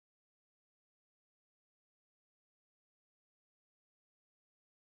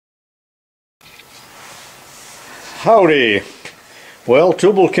Howdy! Well,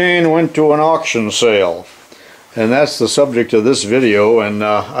 Tubalcain went to an auction sale, and that's the subject of this video, and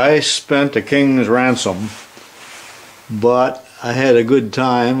I spent a king's ransom, but I had a good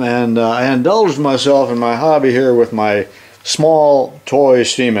time, and I indulged myself in my hobby here with my small toy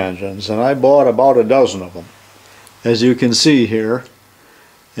steam engines, and I bought about a dozen of them, as you can see here,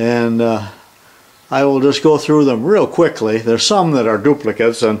 and I will just go through them real quickly. There's some that are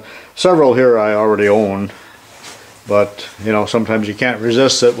duplicates, and several here I already own. But, you know, sometimes you can't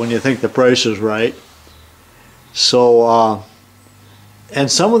resist it when you think the price is right. So, and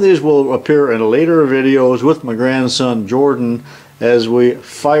some of these will appear in later videos with my grandson Jordan as we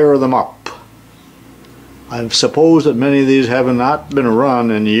fire them up. I suppose that many of these have not been run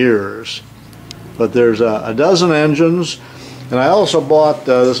in years. But there's a dozen engines, and I also bought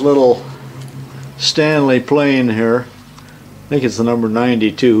this little Stanley plane here. I think it's the number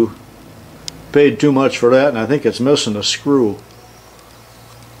 92. Paid too much for that, and I think it's missing a screw.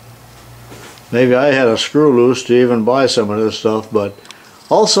 Maybe I had a screw loose to even buy some of this stuff. But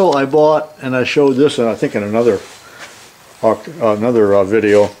also I bought, and I showed this, and I think in another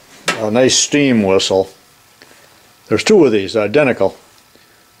video, a nice steam whistle. There's two of these, identical,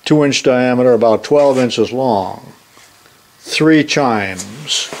 2-inch diameter, about 12 inches long, 3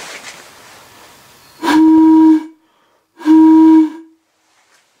 chimes.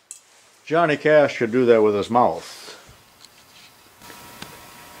 Johnny Cash could do that with his mouth.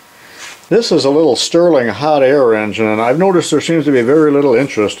 This is a little Stirling hot air engine, and I've noticed there seems to be very little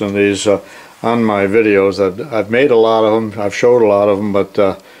interest in these on my videos. I've made a lot of them, I've showed a lot of them, but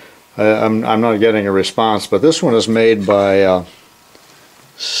I'm not getting a response. But this one is made by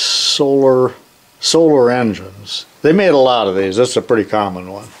Solar Engines. They made a lot of these. That's a pretty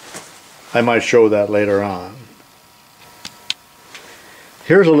common one. I might show that later on.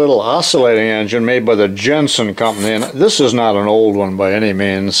 Here's a little oscillating engine made by the Jensen company, and this is not an old one by any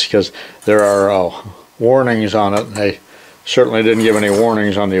means, because there are warnings on it. They certainly didn't give any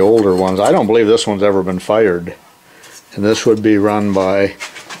warnings on the older ones. I don't believe this one's ever been fired, and this would be run by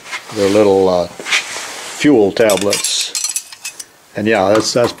their little fuel tablets. And yeah,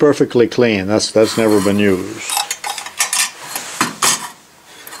 that's perfectly clean. That's never been used.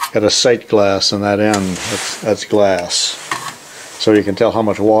 Got a sight glass in that end. That's glass, so you can tell how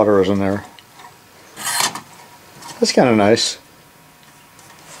much water is in there. That's kind of nice.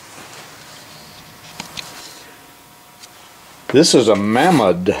 This is a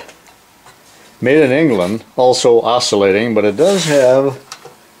Mammoth, made in England, also oscillating, but it does have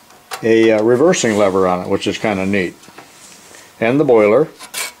a reversing lever on it, which is kind of neat. And the boiler,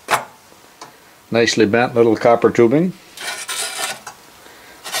 nicely bent little copper tubing.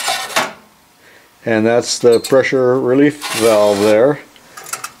 And that's the pressure relief valve there,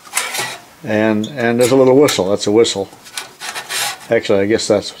 and there's a little whistle. That's a whistle. Actually, I guess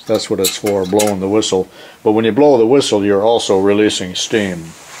that's what it's for, blowing the whistle. But when you blow the whistle, you're also releasing steam.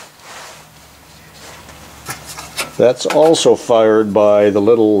 That's also fired by the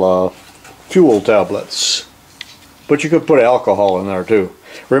little fuel tablets, but you could put alcohol in there too.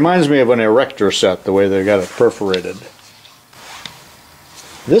 Reminds me of an erector set, the way they got it perforated.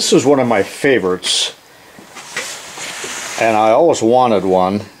 This is one of my favorites, and I always wanted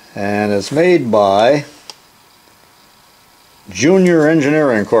one, and it's made by Junior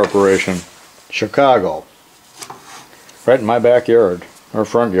Engineering Corporation, Chicago, right in my backyard, or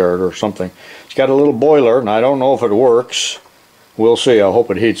front yard or something. It's got a little boiler, and I don't know if it works. We'll see. I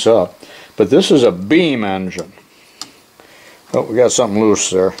hope it heats up. But this is a beam engine. Oh, we got something loose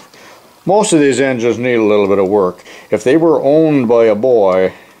there. Most of these engines need a little bit of work. If they were owned by a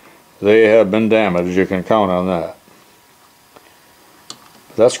boy, they have been damaged. You can count on that.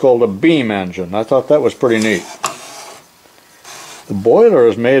 That's called a beam engine. I thought that was pretty neat. The boiler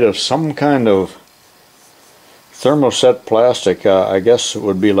is made of some kind of thermoset plastic. I guess it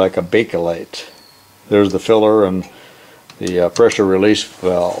would be like a Bakelite. There's the filler and the pressure release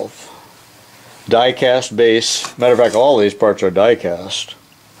valve. Die-cast base. Matter of fact, all these parts are die-cast.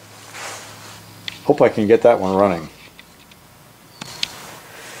 Hope I can get that one running.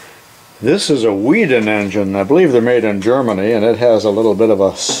 This is a Whedon engine. I believe they're made in Germany, and it has a little bit of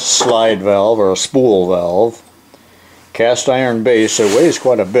a slide valve or a spool valve. Cast iron base. It weighs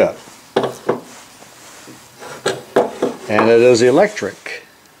quite a bit. And it is electric.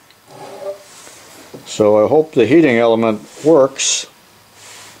 So I hope the heating element works.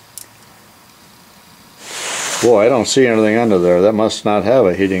 Boy, I don't see anything under there. That must not have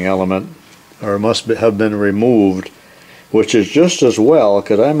a heating element, or it must have been removed, which is just as well,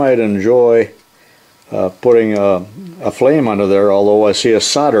 because I might enjoy putting a flame under there, although I see a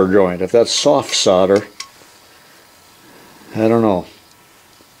solder joint. If that's soft solder, I don't know.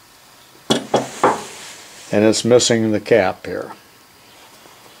 And it's missing the cap here.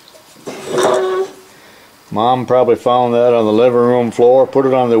 Mom probably found that on the living room floor, put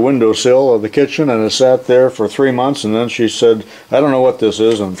it on the windowsill of the kitchen, and it sat there for 3 months, and then she said, I don't know what this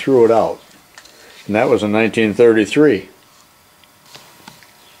is, and threw it out. And that was in 1933.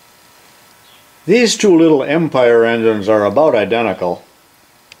 These two little Empire engines are about identical.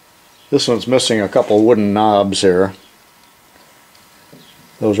 This one's missing a couple wooden knobs here.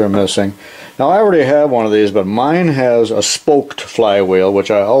 Those are missing. Now I already have one of these, but mine has a spoked flywheel, which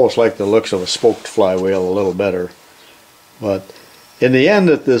I always like the looks of a spoked flywheel a little better. But in the end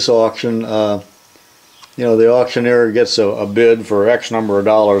at this auction, you know, the auctioneer gets a bid for X number of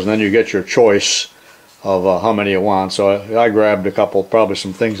dollars, and then you get your choice of how many you want. So I grabbed a couple, probably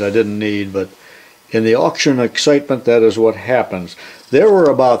some things I didn't need, but in the auction excitement, that is what happens. There were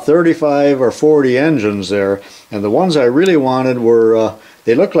about 35 or 40 engines there, and the ones I really wanted were,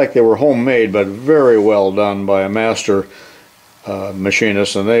 they looked like they were homemade, but very well done by a master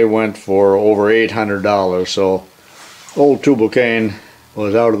machinist, and they went for over $800. So old Tubalcain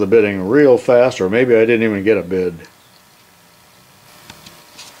was out of the bidding real fast, or maybe I didn't even get a bid.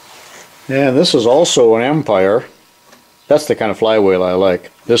 And this is also an Empire. That's the kind of flywheel I like.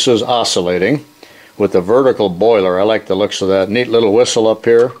 This is oscillating with the vertical boiler. I like the looks of that. Neat little whistle up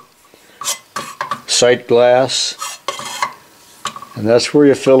here. Sight glass. And that's where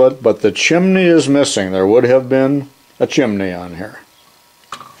you fill it, but the chimney is missing. There would have been a chimney on here.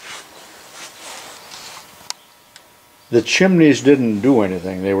 The chimneys didn't do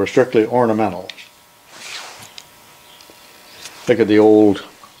anything. They were strictly ornamental. Look at the old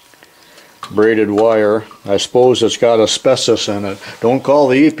braided wire. I suppose it's got asbestos in it. Don't call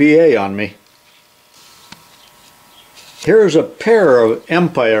the EPA on me. Here's a pair of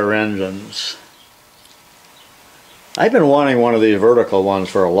Empire engines. I've been wanting one of these vertical ones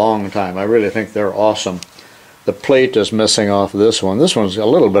for a long time. I really think they're awesome. The plate is missing off this one. This one's a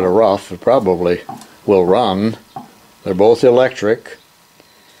little bit of rough. It probably will run. They're both electric.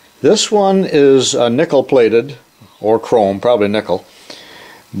 This one is nickel plated, or chrome, probably nickel.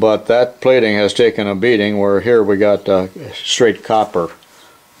 But that plating has taken a beating, where here we got a straight copper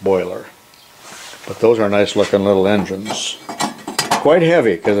boiler. But those are nice looking little engines. Quite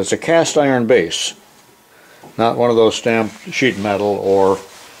heavy because it's a cast iron base. Not one of those stamped sheet metal or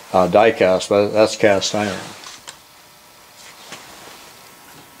die cast, but that's cast iron.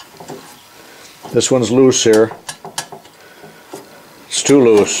 This one's loose here. It's too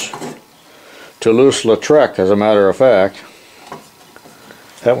loose. Toulouse-Lautrec, as a matter of fact.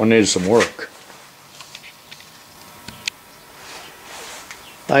 That one needs some work.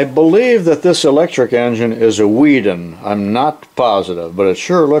 I believe that this electric engine is a Whedon. I'm not positive, but it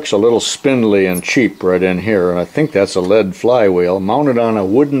sure looks a little spindly and cheap right in here, and I think that's a lead flywheel mounted on a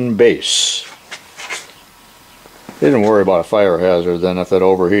wooden base. They didn't worry about a fire hazard then. If it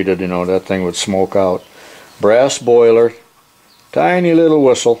overheated, you know, that thing would smoke out. Brass boiler, tiny little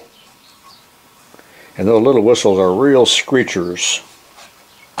whistle, and those little whistles are real screechers.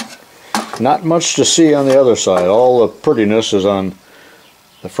 Not much to see on the other side. All the prettiness is on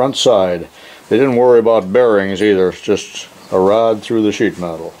the front side. They didn't worry about bearings either. It's just a rod through the sheet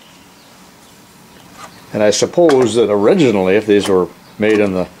metal. And I suppose that originally, if these were made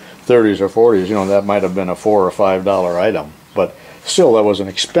in the 30s or 40s, you know, that might have been a $4 or $5 item. But still, that was an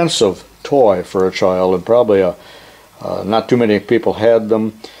expensive toy for a child, and probably not too many people had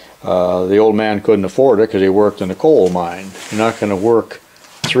them. The old man couldn't afford it because he worked in a coal mine. You're not going to work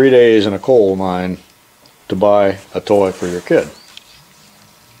 3 days in a coal mine to buy a toy for your kid.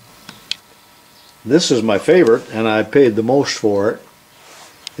 This is my favorite, and I paid the most for it.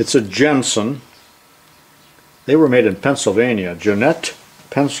 It's a Jensen. They were made in Pennsylvania, Jeannette,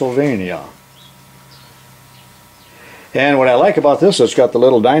 Pennsylvania. And what I like about this, it's got the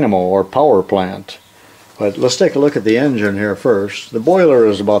little dynamo or power plant. But let's take a look at the engine here first. The boiler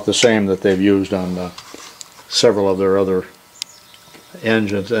is about the same that they've used on several of their other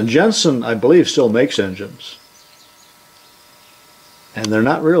engines. And Jensen, I believe, still makes engines. And they're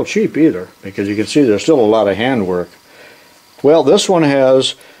not real cheap either, because you can see there's still a lot of handwork. Well, this one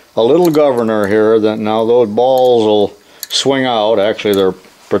has a little governor here that now those balls will swing out. Actually, they're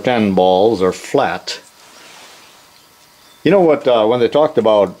pretend balls. They're flat. You know what, when they talked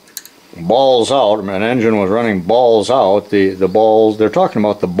about balls out, an engine was running balls out, the balls, they're talking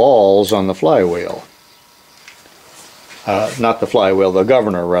about the balls on the flywheel. Not the flywheel, the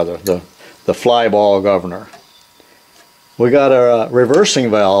governor rather, the fly ball governor. We got a reversing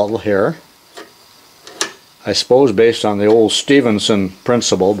valve here, I suppose based on the old Stevenson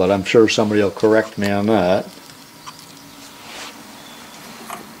principle, but I'm sure somebody will correct me on that.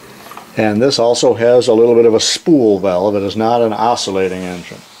 And this also has a little bit of a spool valve. It is not an oscillating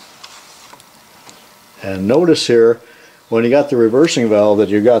engine. And notice here, when you got the reversing valve, that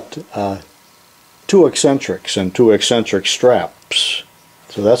you got two eccentrics and two eccentric straps.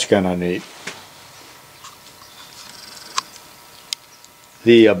 So that's kind of neat.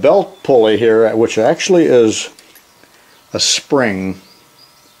 The belt pulley here, which actually is a spring,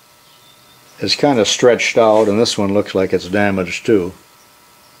 is kind of stretched out, and this one looks like it's damaged too.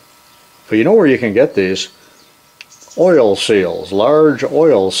 But you know where you can get these? Oil seals, large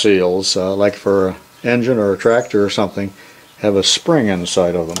oil seals, like for an engine or a tractor or something, have a spring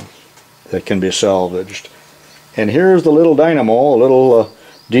inside of them that can be salvaged. And here's the little dynamo, a little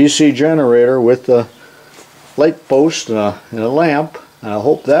DC generator with a light post and a lamp. And I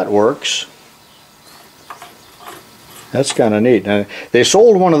hope that works. That's kind of neat. And they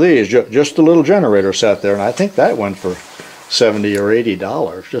sold one of these, just the little generator sat there, and I think that went for $70 or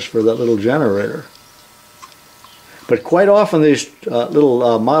 $80 just for that little generator. But quite often these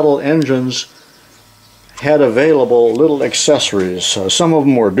little model engines had available little accessories. Some of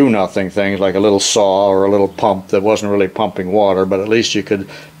them were do-nothing things, like a little saw or a little pump that wasn't really pumping water, but at least you could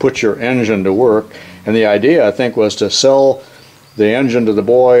put your engine to work. And the idea, I think, was to sell the engine to the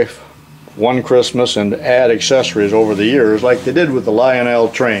boy one Christmas and add accessories over the years, like they did with the Lionel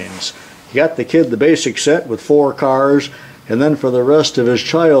trains. You got the kid the basic set with 4 cars, and then for the rest of his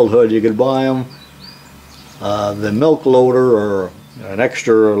childhood you could buy him the milk loader or an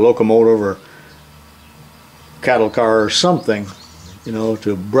extra locomotive or cattle car or something, you know,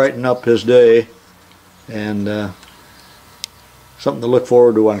 to brighten up his day, and something to look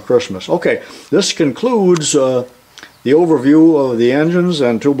forward to on Christmas. Okay, this concludes the overview of the engines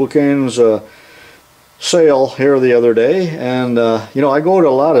and Tubalcain's sale here the other day. And you know, I go to a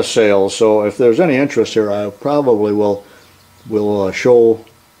lot of sales, so if there's any interest here, I probably will show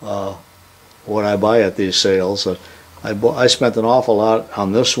what I buy at these sales. I spent an awful lot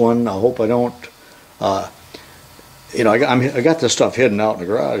on this one. I hope I don't you know, I got this stuff hidden out in the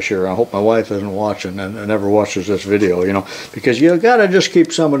garage here. I hope my wife isn't watching and never watches this video, you know, because you gotta just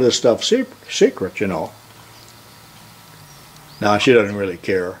keep some of this stuff secret, you know. Now, she doesn't really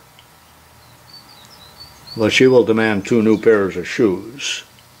care, but she will demand 2 new pairs of shoes.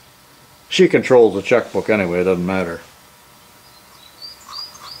 She controls the checkbook anyway, it doesn't matter.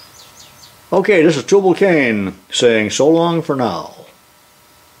 Okay, this is Tubalcain saying so long for now.